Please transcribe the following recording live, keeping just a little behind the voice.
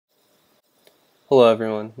Hello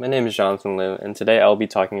everyone, my name is Jonathan Liu, and today I'll be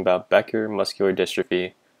talking about Becker Muscular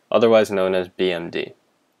Dystrophy, otherwise known as BMD.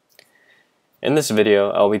 In this video,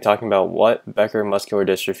 I'll be talking about what Becker Muscular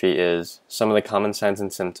Dystrophy is, some of the common signs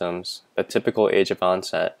and symptoms, the typical age of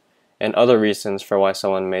onset, and other reasons for why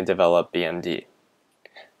someone may develop BMD.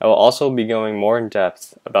 I will also be going more in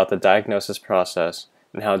depth about the diagnosis process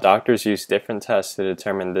and how doctors use different tests to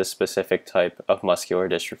determine this specific type of muscular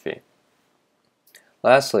dystrophy.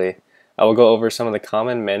 Lastly, I will go over some of the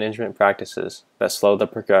common management practices that slow the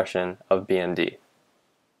progression of BMD.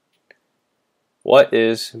 What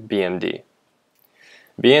is BMD?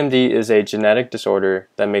 BMD is a genetic disorder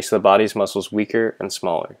that makes the body's muscles weaker and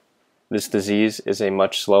smaller. This disease is a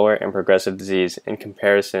much slower and progressive disease in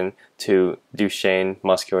comparison to Duchenne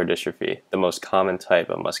muscular dystrophy, the most common type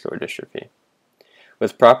of muscular dystrophy.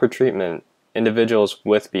 With proper treatment, individuals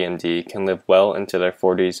with BMD can live well into their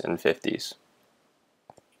 40s and 50s.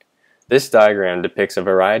 This diagram depicts a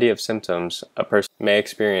variety of symptoms a person may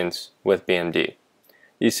experience with BMD.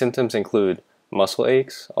 These symptoms include muscle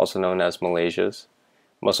aches, also known as malasias,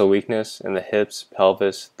 muscle weakness in the hips,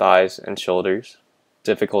 pelvis, thighs, and shoulders,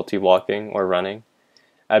 difficulty walking or running,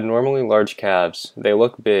 abnormally large calves. They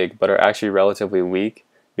look big but are actually relatively weak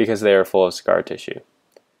because they are full of scar tissue.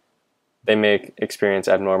 They may experience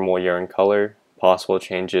abnormal urine color, possible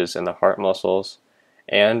changes in the heart muscles,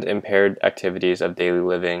 and impaired activities of daily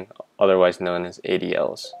living, otherwise known as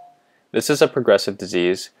ADLs. This is a progressive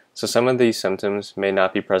disease, so some of these symptoms may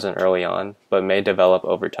not be present early on, but may develop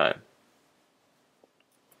over time.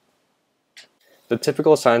 The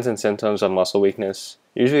typical signs and symptoms of muscle weakness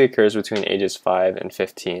usually occurs between ages 5 and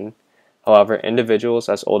 15. However, individuals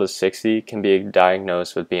as old as 60 can be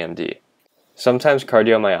diagnosed with BMD. Sometimes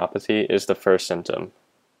cardiomyopathy is the first symptom.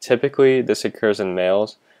 Typically, this occurs in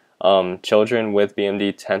males. Children with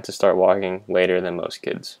BMD tend to start walking later than most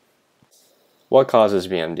kids. What causes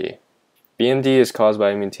BMD? BMD is caused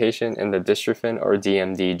by a mutation in the dystrophin or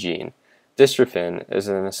DMD gene. Dystrophin is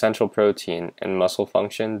an essential protein in muscle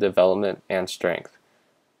function, development, and strength.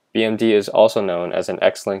 BMD is also known as an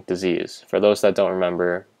X-linked disease. For those that don't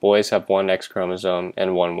remember, boys have one X chromosome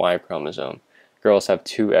and one Y chromosome. Girls have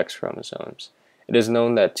two X chromosomes. It is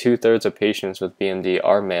known that 2/3 of patients with BMD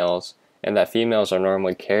are males, and that females are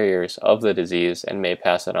normally carriers of the disease and may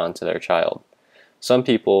pass it on to their child. Some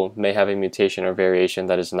people may have a mutation or variation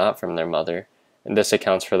that is not from their mother, and this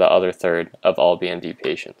accounts for the other third of all BMD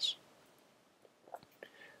patients.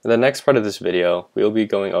 In the next part of this video, we will be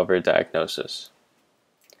going over diagnosis.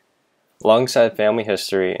 Alongside family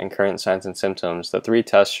history and current signs and symptoms, the 3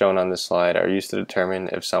 tests shown on this slide are used to determine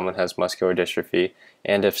if someone has muscular dystrophy,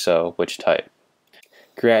 and if so, which type.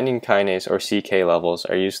 Creatine kinase or CK levels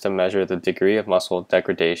are used to measure the degree of muscle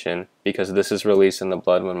degradation because this is released in the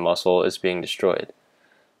blood when muscle is being destroyed.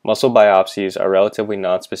 Muscle biopsies are relatively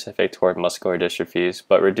nonspecific toward muscular dystrophies,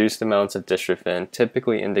 but reduced amounts of dystrophin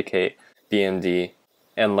typically indicate BMD,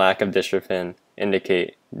 and lack of dystrophin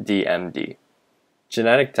indicate DMD.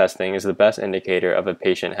 Genetic testing is the best indicator of a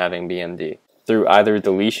patient having BMD. Through either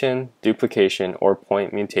deletion, duplication, or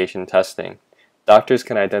point mutation testing, doctors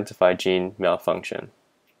can identify gene malfunction.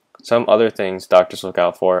 Some other things doctors look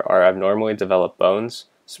out for are abnormally developed bones,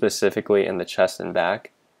 specifically in the chest and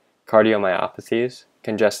back, cardiomyopathies,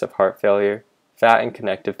 congestive heart failure, fat and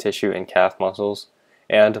connective tissue in calf muscles,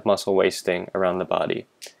 and muscle wasting around the body.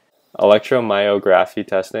 Electromyography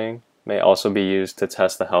testing may also be used to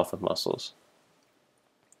test the health of muscles.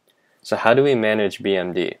 So how do we manage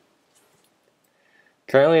BMD?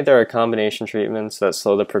 Currently, there are combination treatments that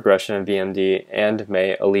slow the progression of BMD and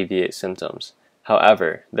may alleviate symptoms.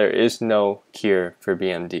 However, there is no cure for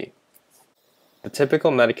BMD. The typical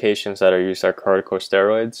medications that are used are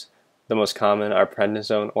corticosteroids. The most common are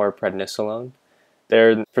prednisone or prednisolone.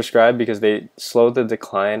 They're prescribed because they slow the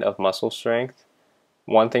decline of muscle strength.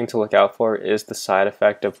 One thing to look out for is the side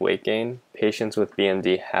effect of weight gain. Patients with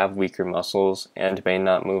BMD have weaker muscles and may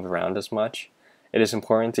not move around as much. It is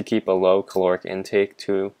important to keep a low caloric intake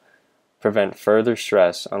to prevent further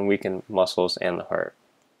stress on weakened muscles and the heart.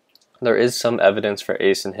 There is some evidence for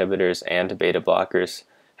ACE inhibitors and beta blockers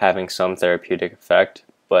having some therapeutic effect,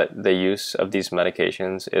 but the use of these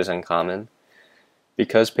medications is uncommon.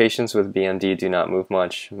 Because patients with BMD do not move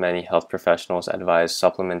much, many health professionals advise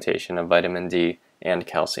supplementation of vitamin D and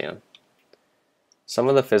calcium. Some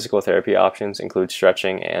of the physical therapy options include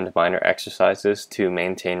stretching and minor exercises to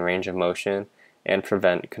maintain range of motion and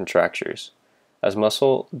prevent contractures. As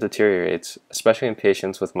muscle deteriorates, especially in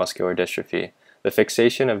patients with muscular dystrophy, the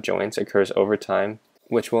fixation of joints occurs over time,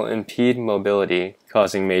 which will impede mobility,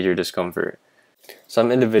 causing major discomfort.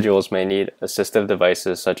 Some individuals may need assistive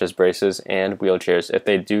devices such as braces and wheelchairs if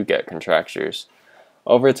they do get contractures.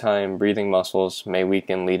 Over time, breathing muscles may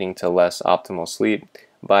weaken, leading to less optimal sleep.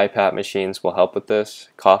 BiPAP machines will help with this.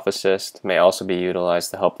 Cough assist may also be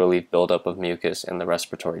utilized to help relieve buildup of mucus in the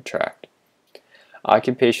respiratory tract.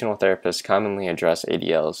 Occupational therapists commonly address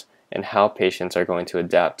ADLs and how patients are going to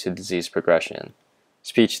adapt to disease progression.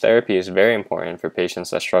 Speech therapy is very important for patients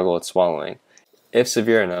that struggle with swallowing. If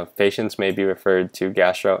severe enough, patients may be referred to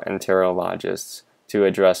gastroenterologists to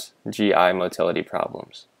address GI motility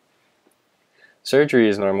problems. Surgery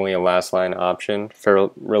is normally a last-line option for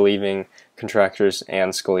relieving contractures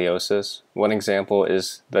and scoliosis. One example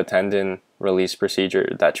is the tendon release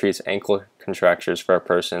procedure that treats ankle contractures for a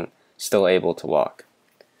person still able to walk.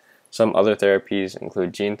 Some other therapies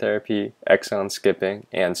include gene therapy, exon skipping,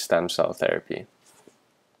 and stem cell therapy.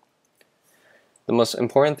 The most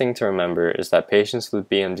important thing to remember is that patients with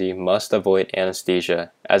BMD must avoid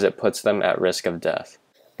anesthesia as it puts them at risk of death.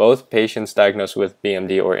 Both patients diagnosed with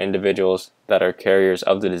BMD or individuals that are carriers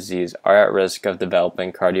of the disease are at risk of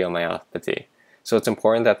developing cardiomyopathy, so it's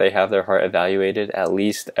important that they have their heart evaluated at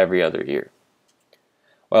least every other year.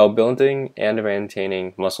 While building and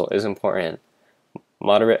maintaining muscle is important,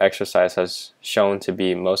 moderate exercise has shown to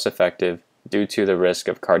be most effective due to the risk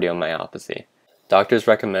of cardiomyopathy. Doctors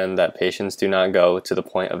recommend that patients do not go to the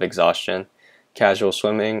point of exhaustion. Casual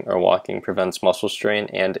swimming or walking prevents muscle strain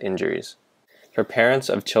and injuries. For parents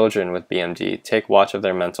of children with BMD, take watch of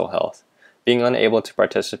their mental health. Being unable to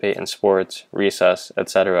participate in sports, recess,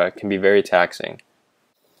 etc. can be very taxing.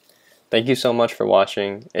 Thank you so much for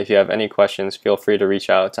watching. If you have any questions, feel free to reach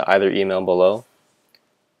out to either email below.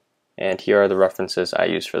 And here are the references I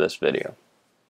used for this video.